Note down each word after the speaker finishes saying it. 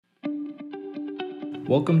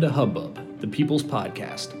Welcome to Hubbub, the People's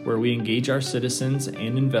Podcast, where we engage our citizens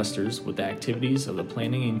and investors with the activities of the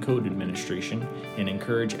Planning and Code Administration and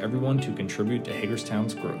encourage everyone to contribute to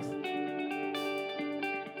Hagerstown's growth.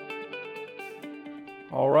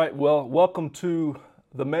 All right, well, welcome to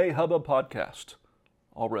the May Hubbub Podcast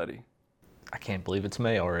already. I can't believe it's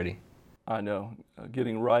May already. I know,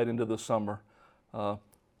 getting right into the summer, of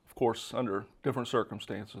course, under different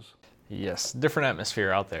circumstances. Yes, different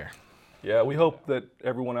atmosphere out there. Yeah, we hope that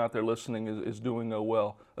everyone out there listening is doing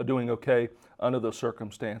doing okay under the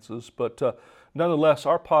circumstances. But nonetheless,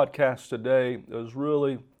 our podcast today is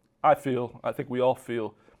really, I think we all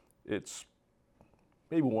feel, it's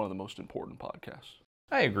maybe one of the most important podcasts.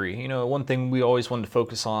 I agree. One thing we always wanted to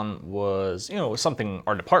focus on was, something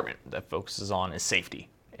our department that focuses on is safety.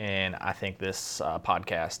 And I think this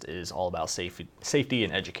podcast is all about safety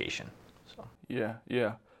and education. So. Yeah.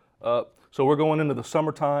 So we're going into the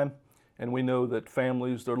summertime. And we know that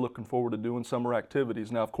families, they're looking forward to doing summer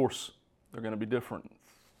activities. Now, of course, they're going to be different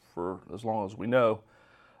for as long as we know.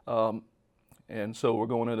 And so we're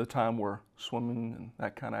going at a time where swimming and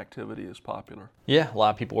that kind of activity is popular. Yeah, a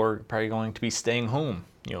lot of people are probably going to be staying home,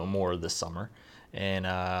 more this summer. And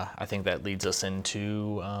I think that leads us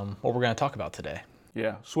into what we're going to talk about today.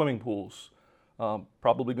 Yeah, swimming pools.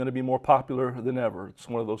 Probably going to be more popular than ever. It's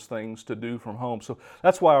one of those things to do from home. So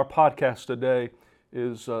that's why our podcast today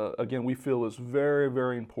is, again, we feel is very,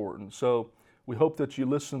 very important. So we hope that you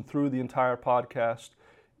listen through the entire podcast.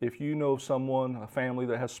 If you know someone, a family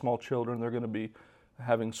that has small children, they're going to be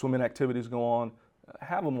having swimming activities go on,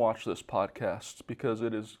 have them watch this podcast because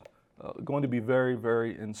it is going to be very,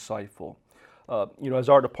 very insightful. As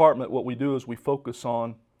our department, what we do is we focus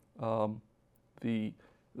on the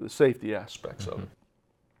safety aspects of it.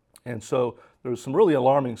 And so there's some really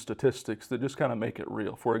alarming statistics that just kind of make it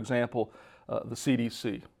real. For example, the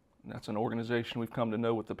CDC, that's an organization we've come to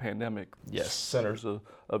know with the pandemic, yes. Centers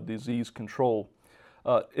of Disease Control.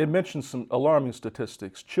 It mentions some alarming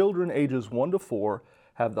statistics. Children ages 1 to 4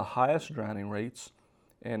 have the highest drowning rates.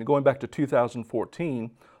 And going back to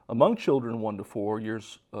 2014, among children 1 to 4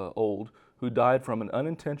 years old who died from an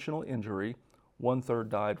unintentional injury, 1/3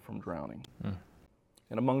 died from drowning.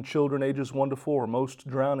 And among children ages 1 to 4, most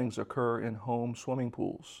drownings occur in home swimming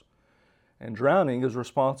pools. And drowning is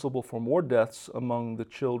responsible for more deaths among the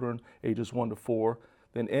children ages 1 to 4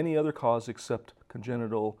 than any other cause except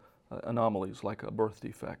congenital anomalies like birth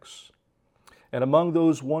defects. And among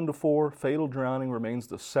those 1 to 4, fatal drowning remains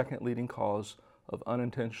the second leading cause of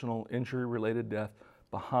unintentional injury-related death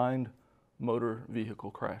behind motor vehicle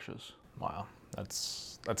crashes. Wow,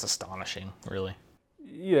 that's astonishing, really.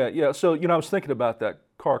 Yeah. So, I was thinking about that,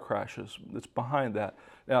 car crashes that's behind that.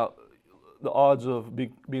 Now, the odds of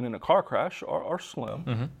being in a car crash are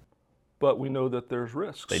slim, but we know that there's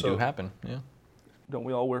risks. They do happen, yeah. Don't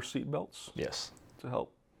we all wear seatbelts? Yes. To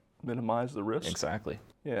help minimize the risk? Exactly.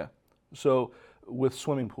 Yeah. So with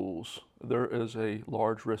swimming pools, there is a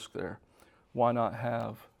large risk there. Why not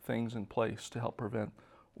have things in place to help prevent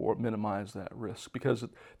or minimize that risk? Because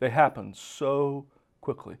they happen so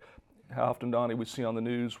quickly. How often, Donnie, we see on the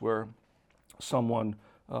news where someone,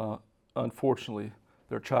 unfortunately,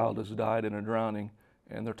 their child has died in a drowning,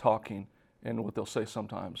 and they're talking, and what they'll say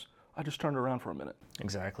sometimes, I just turned around for a minute.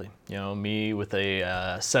 Exactly. Me with a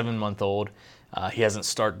 7-month-old, he hasn't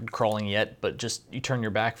started crawling yet, but just you turn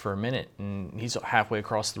your back for a minute, and he's halfway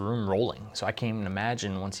across the room rolling. So I can't even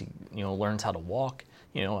imagine once he, learns how to walk,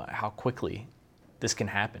 how quickly this can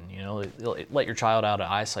happen. Let your child out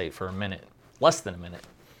of eyesight for a minute, less than a minute,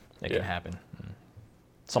 it can happen.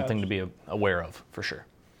 Something to be aware of, for sure.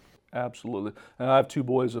 Absolutely. And I have 2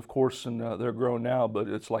 boys, of course, and they're grown now, but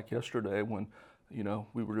it's like yesterday when,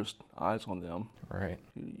 we were just eyes on them. Right.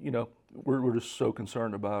 We're just so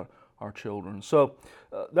concerned about our children. So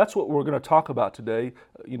that's what we're going to talk about today.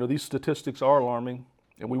 These statistics are alarming,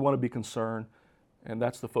 and we want to be concerned, and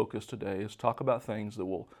that's the focus today, is talk about things that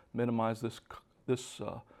will minimize this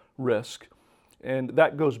risk. And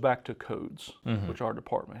that goes back to codes, which our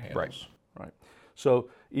department handles. Right. So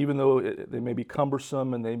even though they may be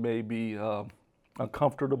cumbersome and they may be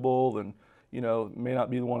uncomfortable and, may not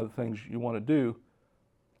be one of the things you want to do,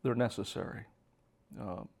 they're necessary.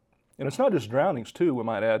 And it's not just drownings, too, we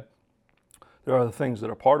might add. There are other things that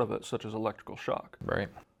are part of it, such as electrical shock. Right.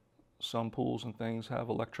 Some pools and things have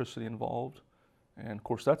electricity involved. And, of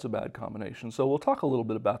course, that's a bad combination. So we'll talk a little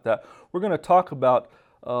bit about that. We're going to talk about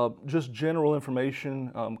just general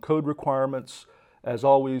information, code requirements. As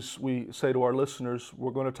always, we say to our listeners,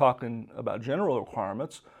 we're going to talk about general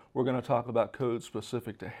requirements. We're going to talk about codes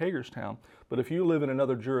specific to Hagerstown. But if you live in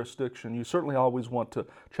another jurisdiction, you certainly always want to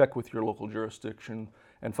check with your local jurisdiction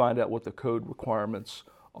and find out what the code requirements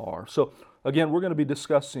are. So again, we're going to be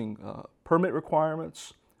discussing permit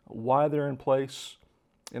requirements, why they're in place,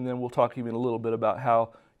 and then we'll talk even a little bit about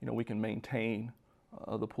how we can maintain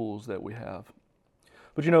the pools that we have.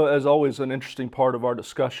 But as always, an interesting part of our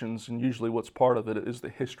discussions, and usually what's part of it, is the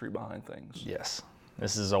history behind things. Yes,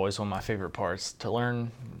 this is always one of my favorite parts, to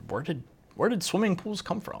learn where did swimming pools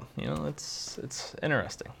come from. It's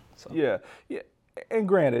interesting. So. Yeah. And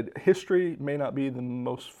granted, history may not be the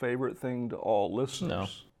most favorite thing to all listeners. No.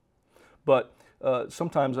 But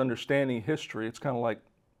sometimes understanding history, it's kind of like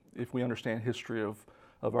if we understand history of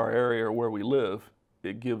our area or where we live,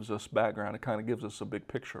 it gives us background. It kind of gives us a big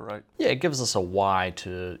picture, right? Yeah, it gives us a why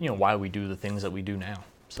to, why we do the things that we do now.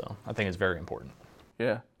 So I think it's very important.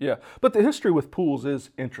 Yeah. But the history with pools is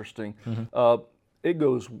interesting. Mm-hmm. It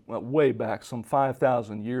goes way back, some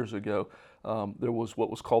 5,000 years ago. There was what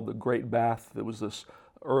was called the Great Bath. There was this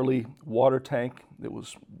early water tank that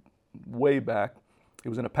was way back. It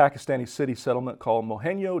was in a Pakistani city settlement called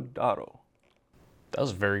Mohenjo-Daro. That was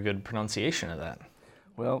a very good pronunciation of that.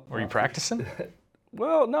 Well, were you practicing?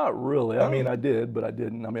 Well, not really. I mean, I did, but I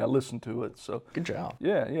didn't. I mean, I listened to it. So good job.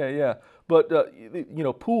 Yeah. But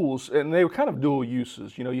pools, and they were kind of dual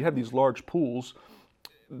uses. You had these large pools.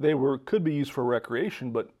 They could be used for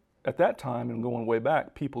recreation, but at that time, and going way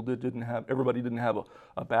back, everybody didn't have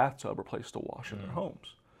a bathtub or place to wash in their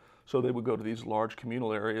homes. So they would go to these large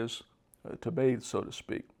communal areas to bathe, so to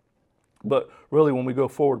speak. But really, when we go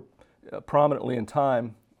forward prominently in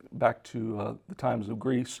time, back to the times of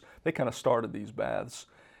Greece, they kind of started these baths.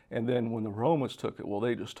 And then when the Romans took it,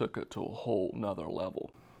 they just took it to a whole nother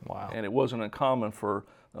level. Wow. And it wasn't uncommon for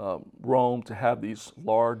Rome to have these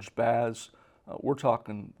large baths. We're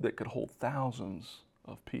talking that could hold thousands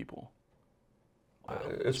of people. Wow.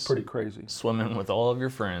 It's pretty crazy. Swimming with all of your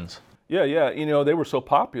friends. Yeah. They were so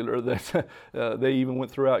popular that they even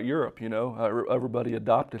went throughout Europe. Everybody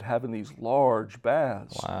adopted having these large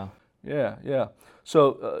baths. Wow. Yeah.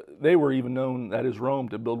 So they were even known, that is Rome,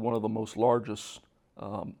 to build one of the most largest,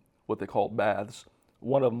 what they called baths.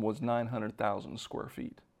 One of them was 900,000 square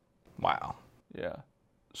feet. Wow. Yeah.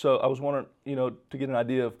 So I was wondering, to get an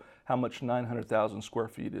idea of how much 900,000 square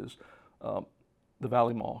feet is, the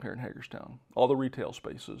Valley Mall here in Hagerstown, all the retail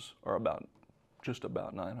spaces are just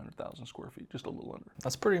about 900,000 square feet, just a little under.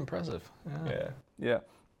 That's pretty impressive. Yeah.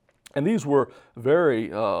 And these were very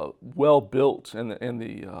well built, and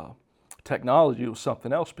the technology was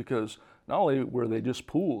something else, because not only were they just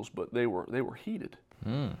pools, but they were heated.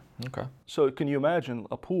 Okay. So can you imagine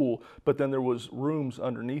a pool, but then there was rooms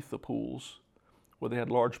underneath the pools where they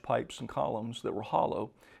had large pipes and columns that were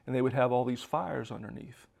hollow, and they would have all these fires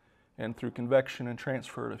underneath. And through convection and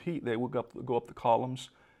transfer of heat, they would go up the columns,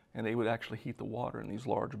 and they would actually heat the water in these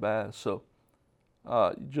large baths. So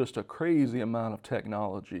just a crazy amount of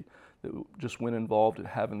technology that just went involved in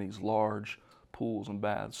having these large pools and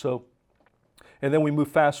baths. So, and then we move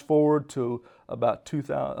fast forward to about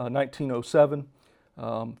 1907.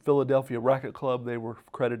 Philadelphia Racquet Club, they were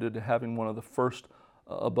credited to having one of the first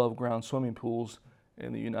above ground swimming pools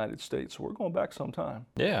in the United States. So we're going back some time.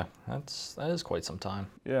 Yeah, that is quite some time.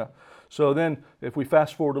 Yeah. So then if we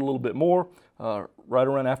fast forward a little bit more, right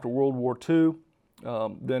around after World War II,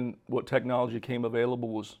 then what technology came available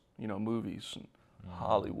was, movies and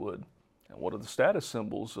Hollywood. And what are the status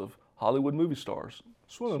symbols of Hollywood movie stars?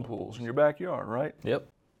 Swimming pools in your backyard, right? Yep.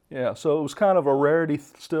 Yeah, so it was kind of a rarity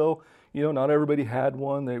still. Not everybody had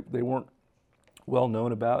one. They weren't well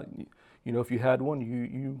known about. If you had one,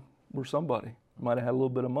 you were somebody. You might have had a little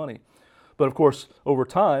bit of money. But of course, over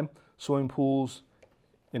time, swimming pools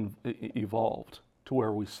evolved to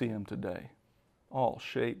where we see them today. All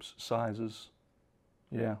shapes, sizes.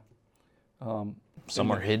 Yeah.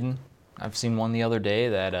 Some are hidden. I've seen one the other day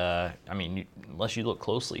that, unless you look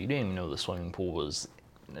closely, you didn't even know the swimming pool was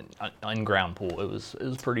an in-ground pool. It was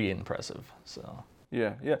pretty impressive. So.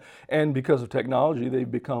 Yeah. And because of technology, they've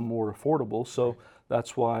become more affordable. So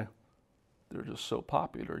that's why they're just so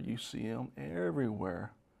popular. You see them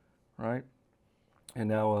everywhere, right? And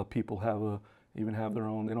now people even have their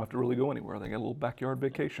own. They don't have to really go anywhere. They got a little backyard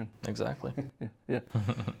vacation. Exactly. Yeah.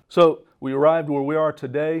 So we arrived where we are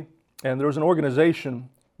today, and there was an organization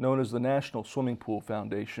known as the National Swimming Pool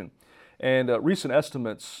Foundation. And recent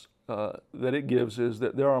estimates that it gives is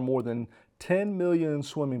that there are more than 10 million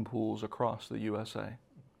swimming pools across the USA.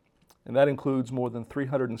 And that includes more than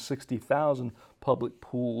 360,000 public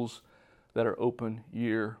pools that are open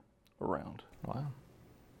year around. Wow.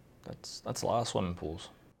 That's a lot of swimming pools.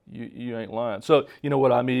 You ain't lying. So,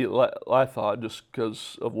 what I thought, just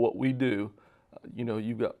because of what we do,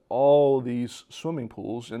 you've got all these swimming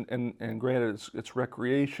pools, and granted, it's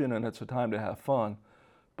recreation and it's a time to have fun,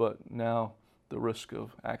 but now the risk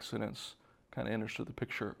of accidents kind of enters to the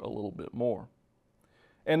picture a little bit more.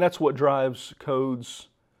 And that's what drives codes,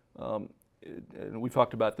 and we've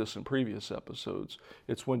talked about this in previous episodes.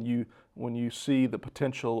 It's when you see the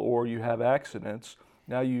potential or you have accidents,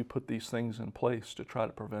 now you put these things in place to try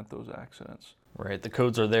to prevent those accidents. Right. The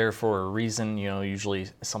codes are there for a reason. Usually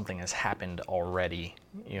something has happened already.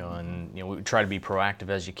 And we try to be proactive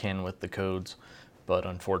as you can with the codes, but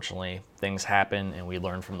unfortunately things happen and we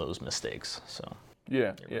learn from those mistakes. So.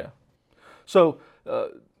 Yeah. So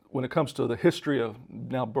when it comes to the history of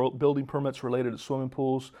now building permits related to swimming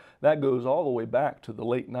pools, that goes all the way back to the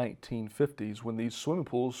late 1950s when these swimming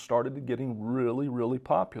pools started getting really, really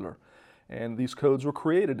popular. And these codes were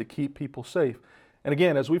created to keep people safe. And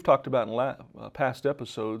again, as we've talked about in past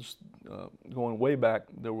episodes, going way back,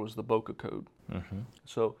 there was the BOCA code. Mm-hmm.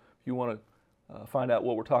 So if you want to find out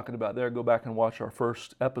what we're talking about there, go back and watch our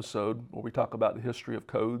first episode where we talk about the history of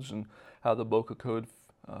codes and how the BOCA code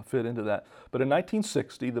fit into that. But in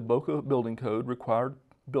 1960, the BOCA building code required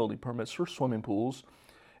building permits for swimming pools,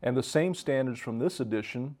 and the same standards from this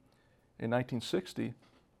edition in 1960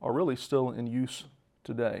 are really still in use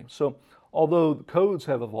today. So although the codes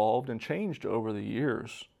have evolved and changed over the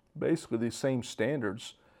years, basically these same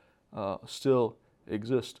standards still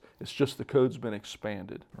exist. It's just the code's been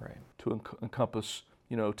expanded to encompass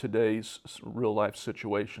today's real life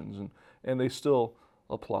situations, and they still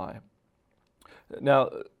apply. Now,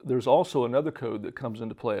 there's also another code that comes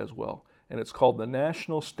into play as well, and it's called the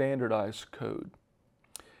National Standardized Code.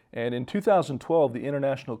 And in 2012, the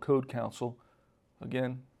International Code Council,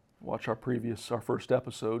 again, watch our first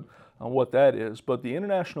episode on what that is, but the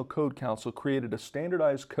International Code Council created a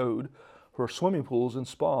standardized code for swimming pools and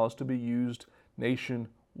spas to be used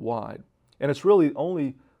nationwide. And it's really the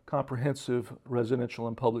only comprehensive residential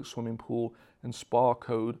and public swimming pool and spa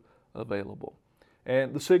code available.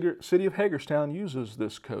 And the city of Hagerstown uses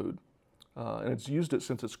this code, and it's used it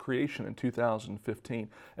since its creation in 2015.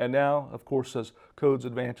 And now, of course, as codes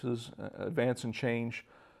advance and change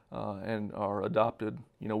and are adopted,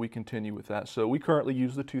 we continue with that. So we currently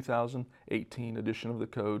use the 2018 edition of the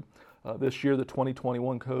code. This year, the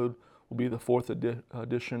 2021 code will be the fourth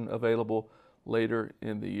edition available later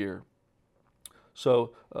in the year.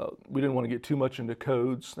 So we didn't want to get too much into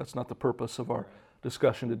codes. That's not the purpose of our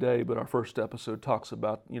discussion today, but our first episode talks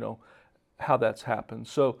about, how that's happened.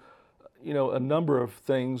 So, a number of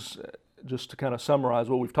things, just to kind of summarize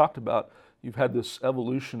what we've talked about. You've had this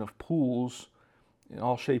evolution of pools in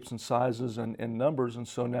all shapes and sizes and numbers, and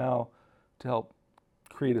so now to help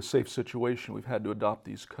create a safe situation, we've had to adopt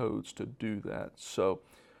these codes to do that. So,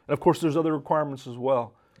 and of course, there's other requirements as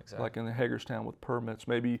well, like in the Hagerstown with permits.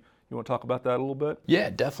 Maybe you want to talk about that a little bit?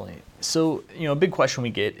 Yeah, definitely. So, a big question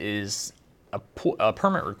we get is a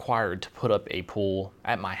permit required to put up a pool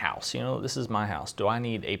at my house. This is my house. Do I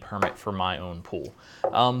need a permit for my own pool?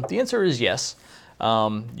 The answer is yes.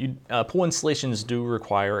 Pool installations do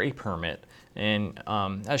require a permit. And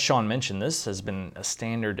as Sean mentioned, this has been a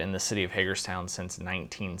standard in the city of Hagerstown since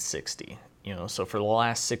 1960. So for the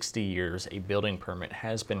last 60 years, a building permit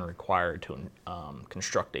has been required to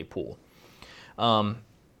construct a pool.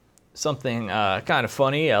 Something kind of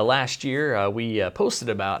funny, last year we posted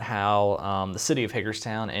about how the city of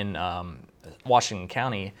Hagerstown and Washington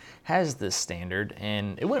County has this standard,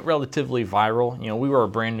 and it went relatively viral. We were a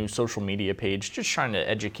brand new social media page just trying to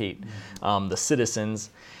educate the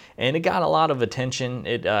citizens, and it got a lot of attention.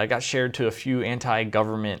 It got shared to a few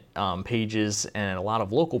anti-government pages, and a lot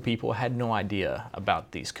of local people had no idea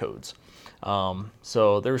about these codes.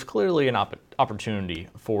 So there's clearly an opportunity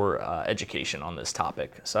for education on this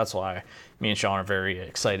topic. So that's why me and Sean are very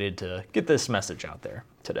excited to get this message out there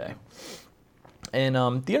today. And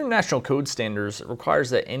the International Code Standards requires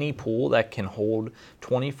that any pool that can hold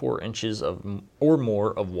 24 inches or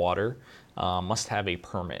more of water must have a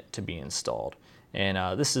permit to be installed.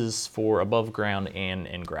 And this is for above ground and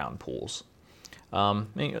in-ground pools.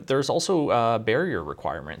 There's also barrier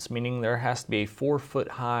requirements, meaning there has to be a 4-foot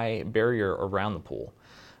high barrier around the pool.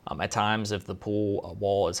 At times, if the pool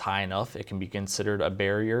wall is high enough, it can be considered a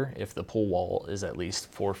barrier if the pool wall is at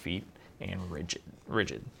least 4 feet and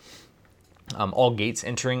rigid. All gates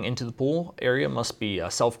entering into the pool area must be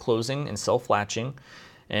self-closing and self-latching.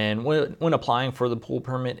 And when applying for the pool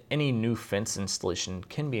permit, any new fence installation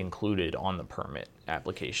can be included on the permit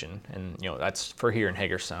application. And that's for here in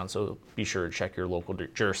Hagerstown, so be sure to check your local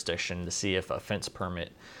jurisdiction to see if a fence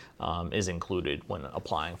permit is included when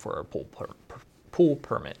applying for a pool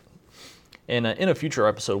permit. And in a future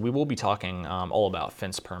episode, we will be talking all about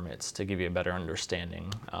fence permits to give you a better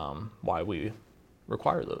understanding why we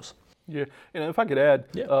require those. Yeah, and if I could add,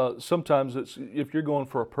 Yeah. sometimes it's if you're going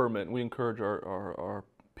for a permit, and we encourage our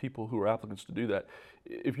people who are applicants to do that.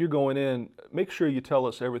 If you're going in, make sure you tell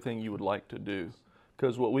us everything you would like to do,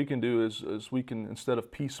 because what we can do is we can, instead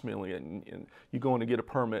of piecemealing it, and you go in to get a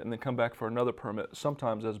permit and then come back for another permit.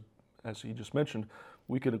 Sometimes, as he just mentioned,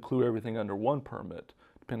 we can include everything under one permit,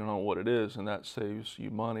 depending on what it is, and that saves you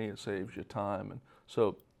money, it saves you time, and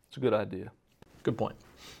so it's a good idea. Good point.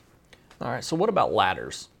 All right, so what about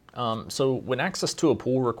ladders? So when access to a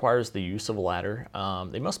pool requires the use of a ladder,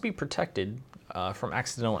 they must be protected from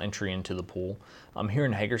accidental entry into the pool. Here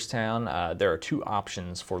in Hagerstown, there are two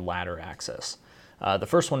options for ladder access. The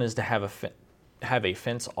first one is to have a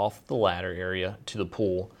fence off the ladder area to the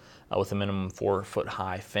pool with a minimum 4-foot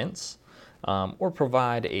high fence, or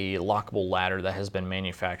provide a lockable ladder that has been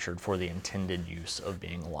manufactured for the intended use of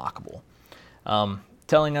being lockable.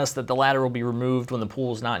 Telling us that the ladder will be removed when the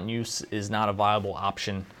pool is not in use is not a viable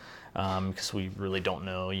option, because we really don't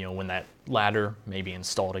know, when that ladder may be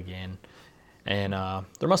installed again. And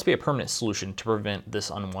there must be a permanent solution to prevent this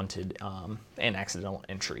unwanted and accidental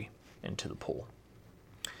entry into the pool.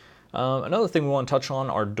 Another thing we want to touch on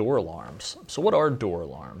are door alarms. So what are door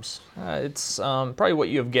alarms? It's probably what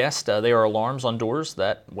you have guessed. They are alarms on doors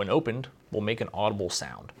that, when opened, will make an audible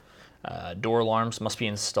sound. Door alarms must be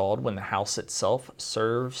installed when the house itself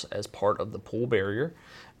serves as part of the pool barrier,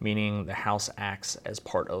 meaning the house acts as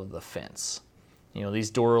part of the fence. These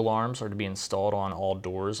door alarms are to be installed on all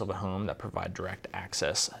doors of a home that provide direct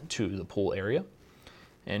access to the pool area.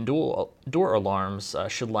 And door alarms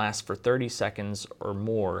should last for 30 seconds or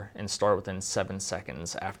more and start within 7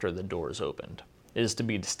 seconds after the door is opened. It is to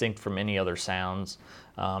be distinct from any other sounds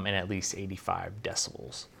and at least 85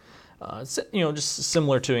 decibels. It's, just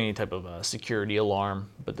similar to any type of security alarm,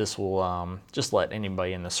 but this will just let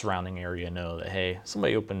anybody in the surrounding area know that, hey,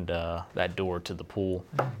 somebody opened that door to the pool.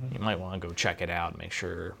 Mm-hmm. You might want to go check it out, make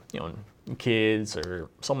sure, kids or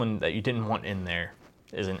someone that you didn't want in there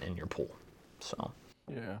isn't in your pool. So.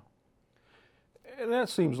 Yeah. And that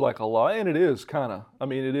seems like a lot, and it is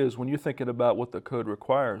it is when you're thinking about what the code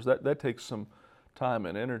requires, that takes some time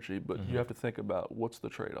and energy, but you have to think about what's the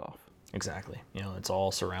trade-off. Exactly. It's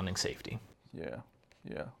all surrounding safety.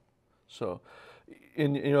 Yeah. So,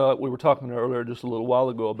 and we were talking earlier just a little while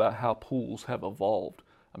ago about how pools have evolved.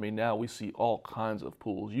 Now we see all kinds of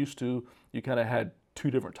pools. Used to, you kind of had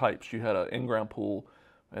two different types. You had an in-ground pool,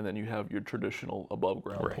 and then you have your traditional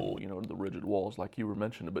above-ground Right. pool, the rigid walls like you were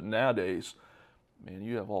mentioning. But nowadays,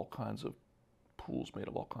 you have all kinds of pools made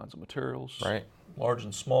of all kinds of materials. Right. Large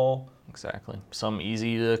and small. Exactly. Some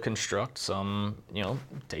easy to construct, some,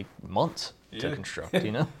 take months to construct,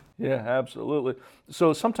 Yeah, absolutely.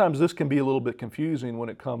 So sometimes this can be a little bit confusing when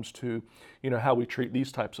it comes to, how we treat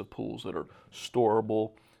these types of pools that are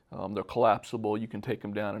storable, they're collapsible, you can take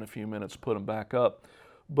them down in a few minutes, put them back up.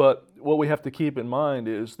 But what we have to keep in mind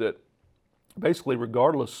is that basically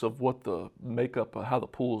regardless of what the makeup, how the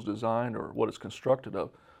pool is designed or what it's constructed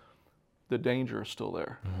of, the danger is still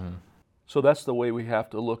there. Mm-hmm. So that's the way we have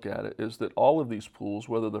to look at it, is that all of these pools,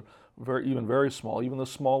 whether they're very small, even the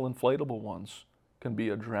small inflatable ones, can be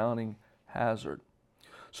a drowning hazard.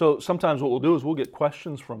 So sometimes what we'll do is we'll get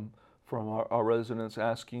questions from our residents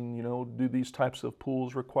asking, do these types of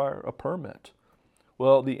pools require a permit?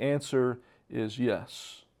 Well, the answer is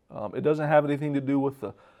yes. It doesn't have anything to do with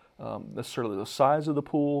necessarily the size of the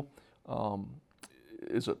pool.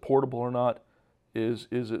 Is it portable or not? Is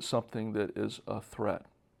it something that is a threat?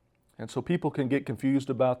 And so people can get confused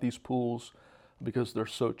about these pools because they're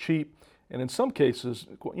so cheap. And in some cases,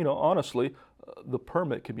 honestly, the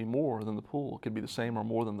permit can be more than the pool. It can be the same or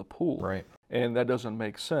more than the pool. Right. And that doesn't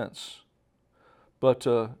make sense. But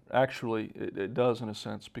actually, it does in a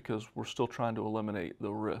sense, because we're still trying to eliminate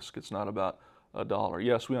the risk. It's not about a dollar.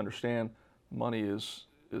 Yes, we understand money is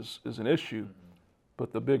an issue,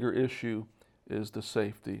 but the bigger issue is the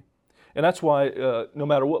safety. And that's why no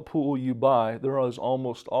matter what pool you buy, there is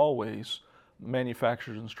almost always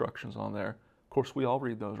manufacturer's instructions on there. Of course, we all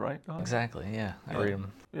read those, right? Exactly, yeah. I read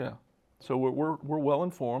them. Yeah. So we're well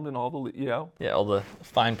informed in all the, Yeah, all the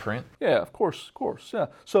fine print. Yeah, of course, yeah.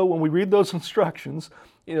 So when we read those instructions,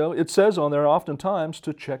 it says on there oftentimes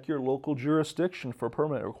to check your local jurisdiction for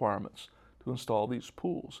permit requirements to install these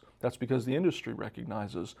pools. That's because the industry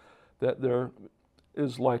recognizes that there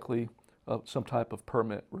is likely some type of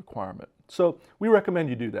permit requirement. So we recommend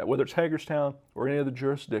you do that, whether it's Hagerstown or any other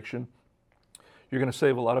jurisdiction. You're going to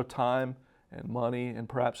save a lot of time and money and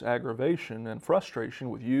perhaps aggravation and frustration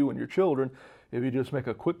with you and your children if you just make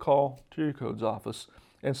a quick call to your codes office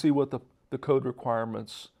and see what the code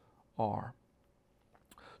requirements are.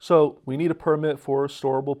 So we need a permit for a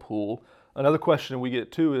storable pool. Another question we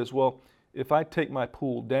get too is, well, if I take my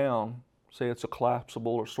pool down, say it's a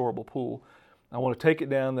collapsible or storable pool, I want to take it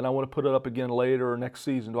down, then I want to put it up again later or next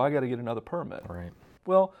season, do I got to get another permit? Right.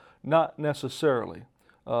 Well, not necessarily.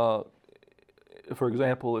 For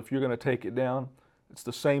example, if you're going to take it down, it's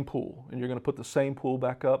the same pool, and you're going to put the same pool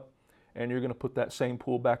back up, and you're going to put that same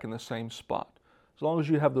pool back in the same spot. As long as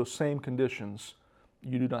you have those same conditions,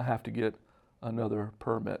 you do not have to get another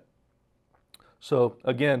permit. So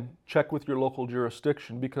again, check with your local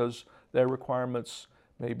jurisdiction because their requirements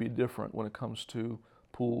may be different when it comes to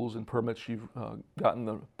pools and permits you've gotten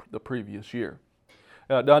the previous year.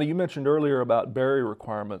 Donnie, you mentioned earlier about barrier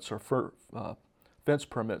requirements or fence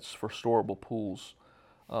permits for storable pools.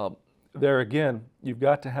 There again, you've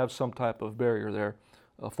got to have some type of barrier there.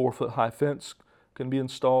 A 4-foot high fence can be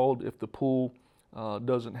installed if the pool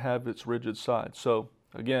doesn't have its rigid sides. So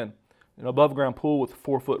again, an above ground pool with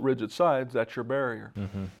 4-foot rigid sides, that's your barrier.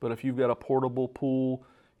 Mm-hmm. But if you've got a portable pool,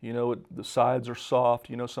 the sides are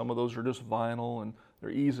soft, some of those are just vinyl and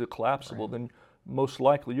they're easily collapsible, right, then most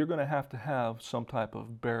likely you're going to have some type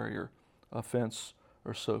of barrier, a fence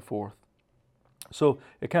or so forth. So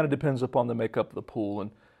it kind of depends upon the makeup of the pool.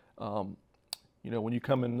 And, when you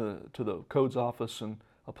come to the codes office and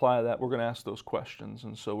apply that, we're going to ask those questions.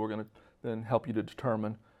 And so we're going to then help you to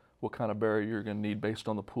determine what kind of barrier you're going to need based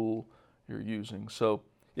on the pool you're using. So,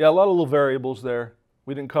 yeah, a lot of little variables there.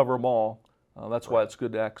 We didn't cover them all. That's why it's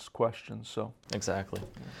good to ask questions. So exactly.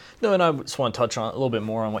 No, and I just want to touch on a little bit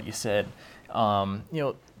more on what you said.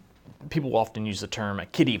 People often use the term a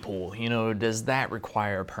kiddie pool. Does that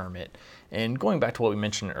require a permit? And going back to what we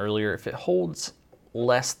mentioned earlier, if it holds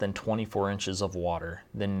less than 24 inches of water,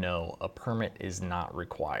 then no, a permit is not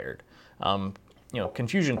required.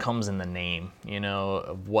 Confusion comes in the name,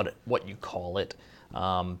 of what you call it,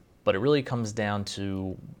 but it really comes down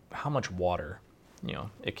to how much water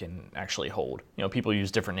it can actually hold. People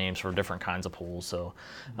use different names for different kinds of pools, so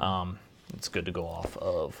it's good to go off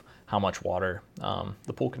of how much water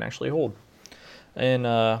the pool can actually hold. And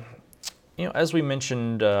as we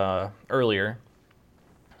mentioned earlier,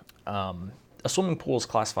 a swimming pool is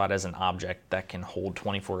classified as an object that can hold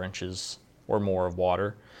 24 inches or more of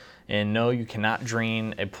water. And no, you cannot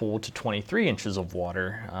drain a pool to 23 inches of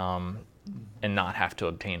water and not have to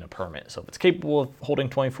obtain a permit. So if it's capable of holding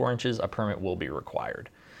 24 inches, a permit will be required.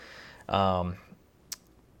 And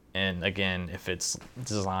again, if it's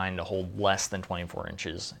designed to hold less than 24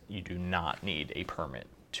 inches, you do not need a permit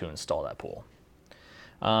to install that pool.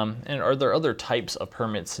 And are there other types of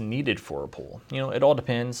permits needed for a pool? It all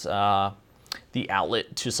depends. The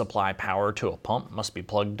outlet to supply power to a pump must be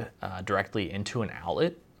plugged directly into an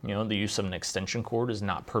outlet. The use of an extension cord is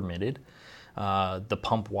not permitted. The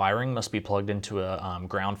pump wiring must be plugged into a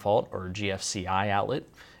ground fault or GFCI outlet.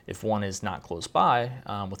 If one is not close by,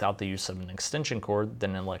 without the use of an extension cord, then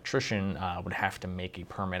an electrician would have to make a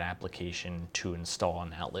permit application to install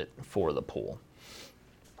an outlet for the pool.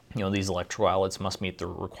 These electrical outlets must meet the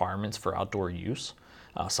requirements for outdoor use.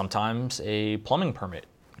 Sometimes a plumbing permit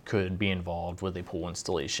could be involved with a pool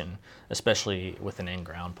installation, especially with an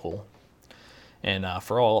in-ground pool. And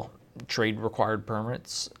for all trade required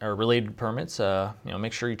permits or related permits,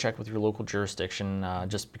 make sure you check with your local jurisdiction.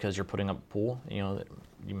 Just because you're putting up a pool,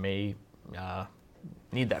 you may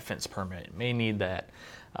need that fence permit, may need that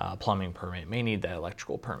plumbing permit, may need that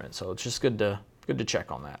electrical permit. So it's just good to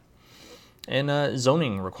check on that. And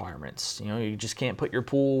zoning requirements. You just can't put your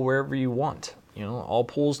pool wherever you want. All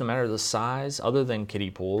pools, no matter the size, other than kiddie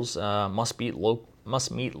pools, must meet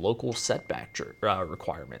local setback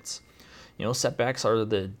requirements. Setbacks are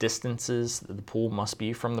the distances that the pool must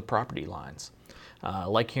be from the property lines.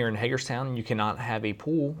 Like here in Hagerstown, you cannot have a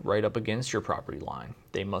pool right up against your property line.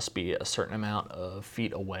 They must be a certain amount of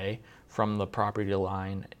feet away from the property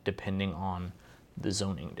line, depending on the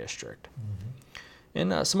zoning district. Mm-hmm.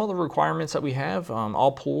 And some other requirements that we have,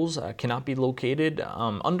 all pools cannot be located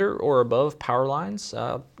under or above power lines.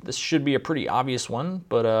 This should be a pretty obvious one,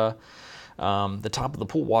 but the top of the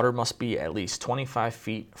pool water must be at least 25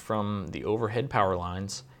 feet from the overhead power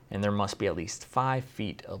lines, and there must be at least 5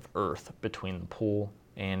 feet of earth between the pool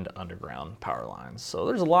and underground power lines. So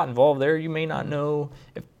there's a lot involved there. You may not know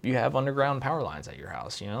if you have underground power lines at your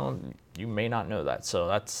house. You may not know that. So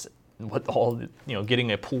that's what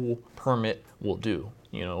getting a pool permit will do.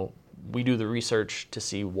 We do the research to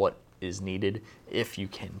see what is needed if you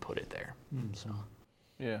can put it there. So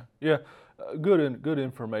yeah, good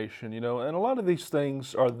information. And a lot of these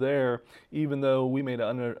things are there, even though we may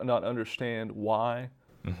not understand why.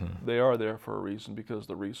 Mm-hmm. They are there for a reason because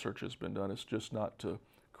the research has been done. It's just not to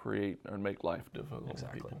create or make life difficult for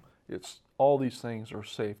people. It's all these things are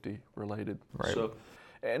safety related. Right. So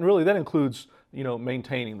And really that includes,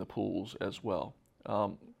 maintaining the pools as well.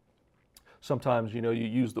 Sometimes, you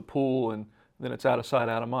use the pool and then it's out of sight,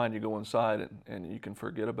 out of mind. You go inside and you can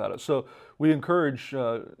forget about it. So we encourage,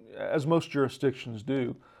 as most jurisdictions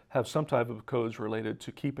do, have some type of codes related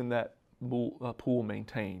to keeping that pool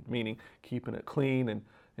maintained, meaning keeping it clean and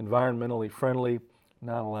environmentally friendly,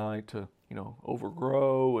 not allowing it to,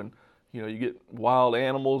 overgrow, and you get wild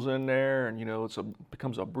animals in there, and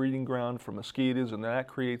becomes a breeding ground for mosquitoes, and that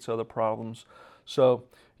creates other problems. So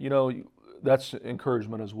that's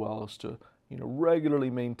encouragement as well, as to regularly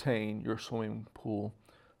maintain your swimming pool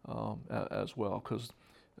as well, because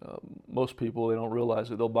most people, they don't realize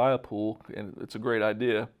that they'll buy a pool and it's a great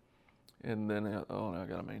idea, and then I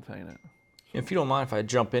got to maintain it. If you don't mind if I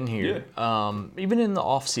jump in here, even in the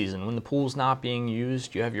off season, when the pool's not being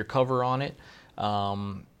used, you have your cover on it,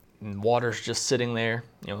 and water's just sitting there.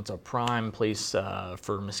 It's a prime place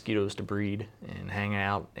for mosquitoes to breed and hang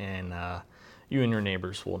out, and you and your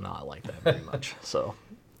neighbors will not like that very much. So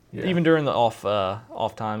even during the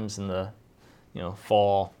off times in the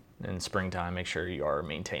fall and springtime, make sure you are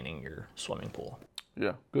maintaining your swimming pool.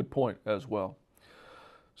 Yeah, good point as well.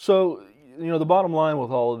 So the bottom line with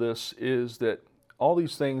all of this is that all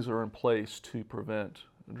these things are in place to prevent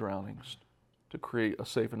drownings, to create a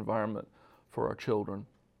safe environment for our children.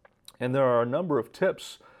 And there are a number of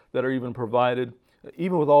tips that are even provided.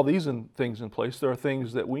 Even with all these things in place, there are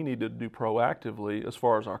things that we need to do proactively as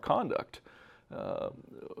far as our conduct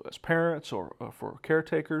as parents or for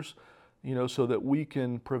caretakers, so that we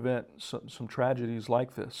can prevent some tragedies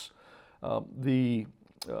like this. The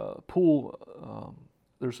pool,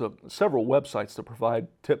 there's several websites that provide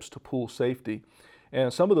tips to pool safety.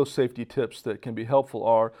 And some of those safety tips that can be helpful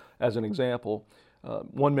are, as an example,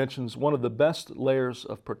 one mentions one of the best layers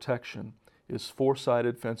of protection is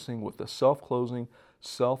four-sided fencing with a self-closing,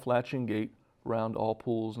 self-latching gate around all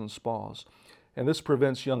pools and spas. And this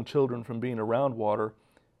prevents young children from being around water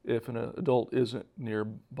if an adult isn't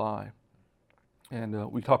nearby.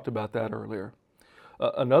 And we talked about that earlier.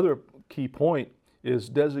 Another key point is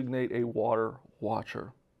designate a water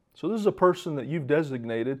watcher. So this is a person that you've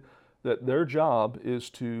designated that their job is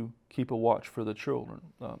to keep a watch for the children.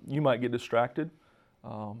 You might get distracted,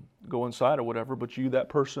 go inside or whatever, but that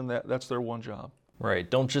person, that's their one job. Right.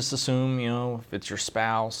 Don't just assume, if it's your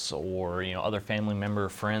spouse or, other family member,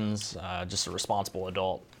 friends, just a responsible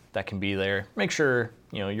adult that can be there. Make sure,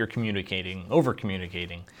 you're over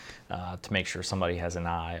communicating to make sure somebody has an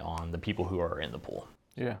eye on the people who are in the pool.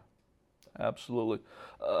 Yeah, absolutely.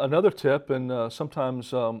 Another tip, and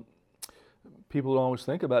sometimes people don't always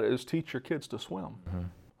think about it, is teach your kids to swim.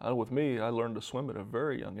 Mm-hmm. With me, I learned to swim at a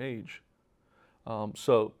very young age.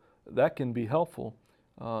 So that can be helpful.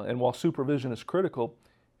 And while supervision is critical,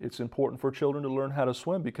 it's important for children to learn how to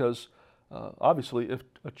swim, because obviously if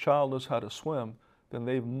a child knows how to swim, then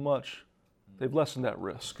they've lessened that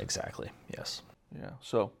risk. Exactly, yes. Yeah,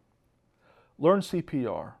 so learn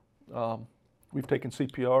CPR. We've taken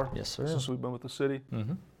CPR since we've been with the city.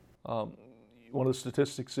 Mm-hmm. One of the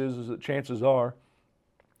statistics is that chances are,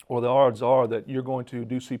 or the odds are, that you're going to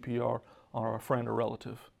do CPR on a friend or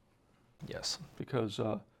relative. Yes. Because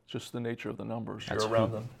just the nature of the numbers. That's you're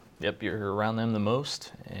around them. Yep, you're around them the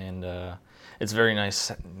most, and it's very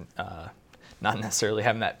nice, not necessarily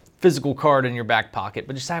having that physical card in your back pocket,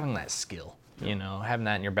 but just having that skill, having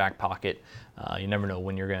that in your back pocket. You never know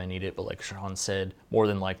when you're going to need it, but like Sean said, more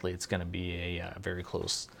than likely it's going to be a very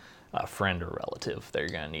close friend or relative that you're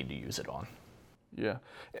going to need to use it on. Yeah,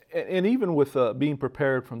 and even with being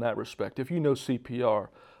prepared from that respect, if you know CPR,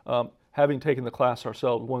 having taken the class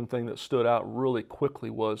ourselves, one thing that stood out really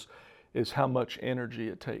quickly is how much energy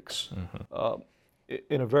it takes. Mm-hmm.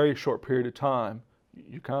 In a very short period of time,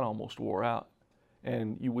 you kind of almost wore out,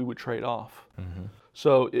 and we would trade off. Mm-hmm.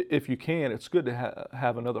 So if you can, it's good to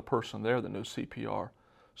have another person there that knows CPR.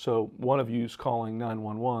 So one of you's calling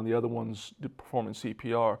 911, the other one's performing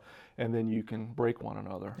CPR, and then you can break one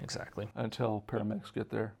another. Exactly. Until paramedics get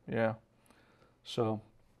there. Yeah. So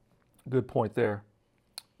good point there.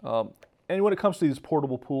 And when it comes to these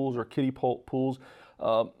portable pools or kiddie pools,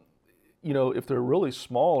 if they're really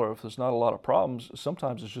small or if there's not a lot of problems,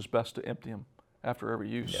 sometimes it's just best to empty them after every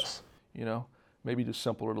use. Yes. Maybe just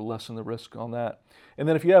simpler to lessen the risk on that. And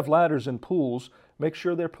then if you have ladders in pools, make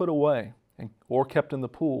sure they're put away or kept in the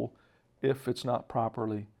pool if it's not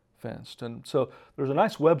properly fenced. And so there's a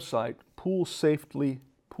nice website,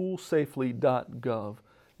 poolsafely.gov,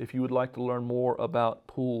 if you would like to learn more about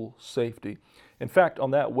pool safety. In fact, on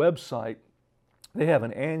that website, they have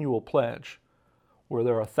an annual pledge where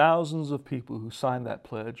there are thousands of people who sign that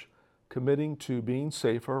pledge committing to being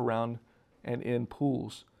safer around and in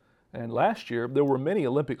pools. And last year, there were many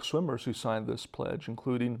Olympic swimmers who signed this pledge,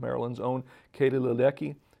 including Maryland's own Katie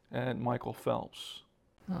Ledecky and Michael Phelps.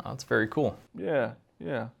 Oh, that's very cool. Yeah,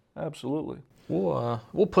 absolutely.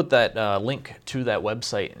 We'll put that link to that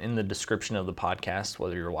website in the description of the podcast,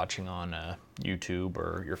 whether you're watching on YouTube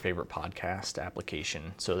or your favorite podcast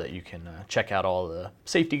application, so that you can check out all the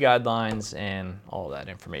safety guidelines and all that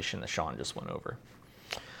information that Sean just went over.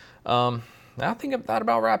 I think that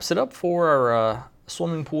about wraps it up for our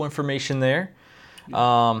swimming pool information there.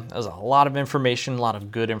 There's a lot of information, a lot of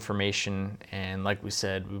good information, and like we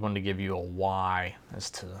said, we wanted to give you a why as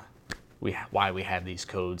to why we have these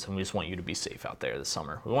codes, and we just want you to be safe out there this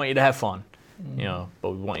summer. We want you to have fun,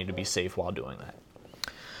 but we want you to be safe while doing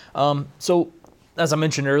that. So, as I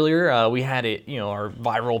mentioned earlier, we had our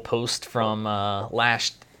viral post from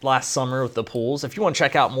last summer with the pools. If you want to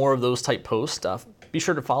check out more of those type posts, be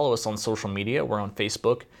sure to follow us on social media. We're on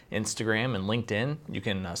Facebook, Instagram, and LinkedIn. You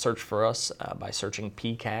can search for us by searching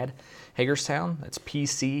PCAD Hagerstown. That's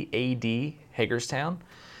PCAD Hagerstown.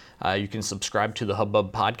 You can subscribe to the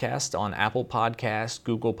Hubbub podcast on Apple Podcasts,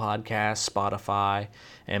 Google Podcasts, Spotify,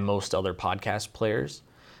 and most other podcast players.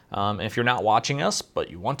 And if you're not watching us,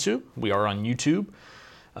 but you want to, we are on YouTube.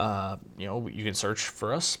 You can search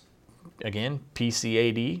for us. Again,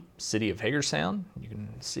 PCAD, City of Hagerstown. You can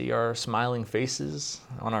see our smiling faces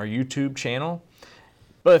on our YouTube channel.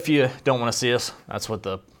 But if you don't want to see us, that's what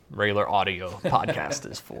the regular audio podcast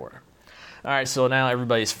is for. All right, so now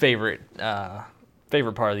everybody's favorite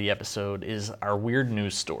part of the episode is our weird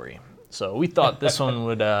news story. So we thought this one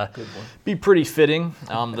would be pretty fitting.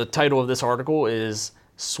 The title of this article is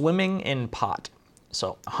Swimming in Pot.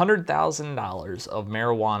 So $100,000 of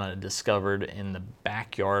marijuana discovered in the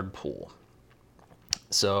backyard pool.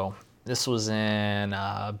 So this was in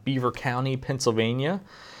Beaver County, Pennsylvania.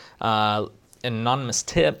 An anonymous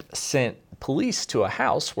tip sent police to a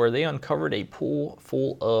house where they uncovered a pool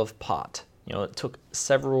full of pot. It took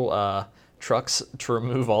several trucks to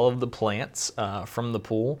remove all of the plants from the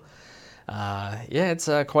pool. It's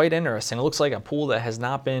quite interesting. It looks like a pool that has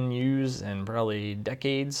not been used in probably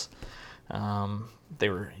decades. They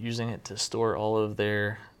were using it to store all of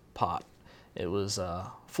their pot. It was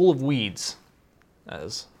full of weeds,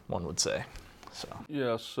 as one would say.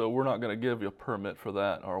 So we're not going to give you a permit for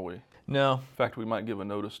that, are we? No. In fact, we might give a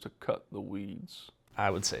notice to cut the weeds. I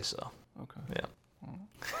would say so. Okay. Yeah.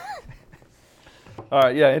 All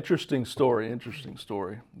right, interesting story,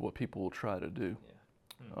 what people will try to do.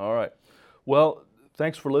 Yeah. All right. Well,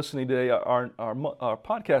 thanks for listening today. Our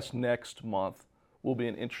podcast next month will be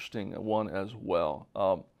an interesting one as well.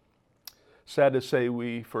 Sad to say,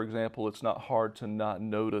 for example, it's not hard to not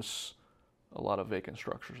notice a lot of vacant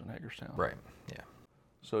structures in Hagerstown. Right, yeah.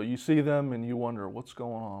 So you see them and you wonder, what's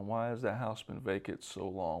going on? Why has that house been vacant so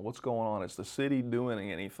long? What's going on? Is the city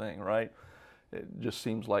doing anything, right? It just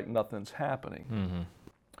seems like nothing's happening. Mm-hmm.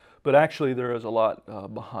 But actually, there is a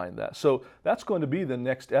lot behind that. So that's going to be the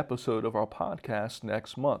next episode of our podcast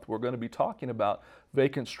next month. We're going to be talking about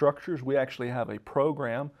vacant structures. We actually have a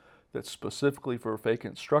program that's specifically for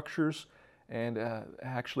vacant structures and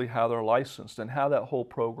actually how they're licensed and how that whole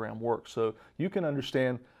program works. So you can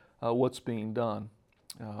understand what's being done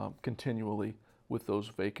continually with those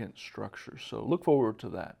vacant structures. So look forward to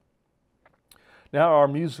that. Now our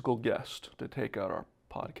musical guest to take out our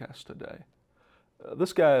podcast today.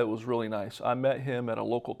 This guy was really nice. I met him at a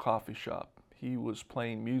local coffee shop. He was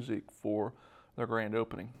playing music for their grand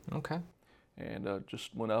opening. Okay. And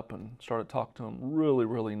just went up and started talking to him. Really,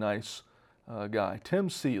 really nice guy. Tim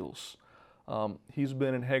Seals. He's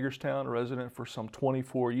been in Hagerstown, a resident for some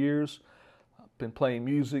 24 years. Been playing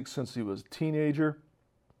music since he was a teenager.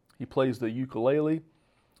 He plays the ukulele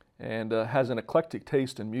and has an eclectic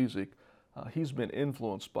taste in music. He's been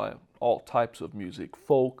influenced by all types of music: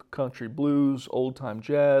 folk, country, blues, old-time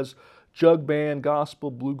jazz, jug band, gospel,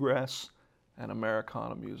 bluegrass, and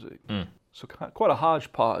Americana music. So quite a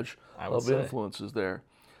hodgepodge of influences there.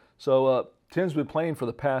 So Tim's been playing for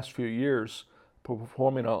the past few years,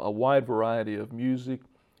 performing a wide variety of music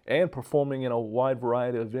and performing in a wide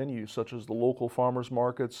variety of venues such as the local farmers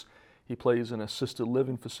markets. He plays in assisted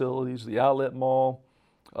living facilities, the Outlet Mall,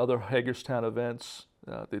 other Hagerstown events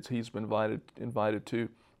that he's been invited to.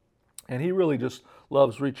 And he really just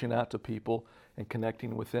loves reaching out to people and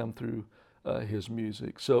connecting with them through his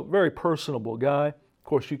music. So very personable guy. Of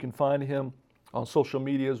course, you can find him on social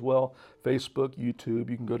media as well, Facebook, YouTube.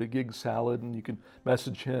 You can go to Gig Salad and you can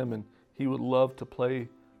message him, and he would love to play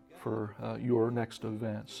for your next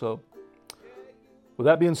event. So with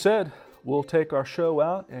that being said, we'll take our show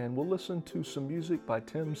out and we'll listen to some music by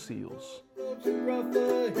Tim Seals.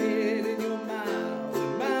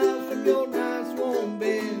 Your nice warm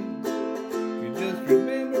bed. Just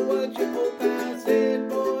remember what your old pal said,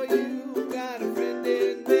 boy, you got a friend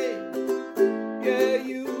in me. Yeah,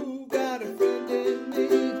 you got a friend in me.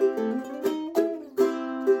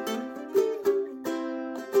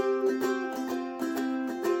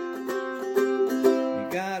 You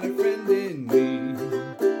got a friend in me.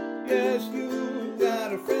 Yes, you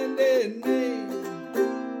got a friend in me.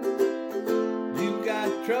 You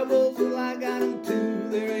got troubles, well I got them too.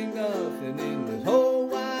 There ain't nothing in this whole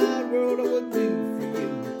wide world I wouldn't do for you.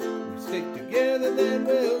 We'll stick together, then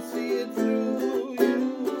we'll see it through.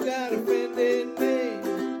 You got a friend in me.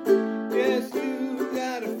 Yes, you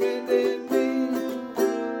got a friend in me.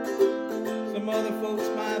 Some other folks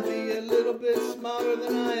might be a little bit smarter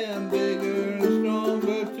than I am, bigger and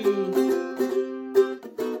stronger too.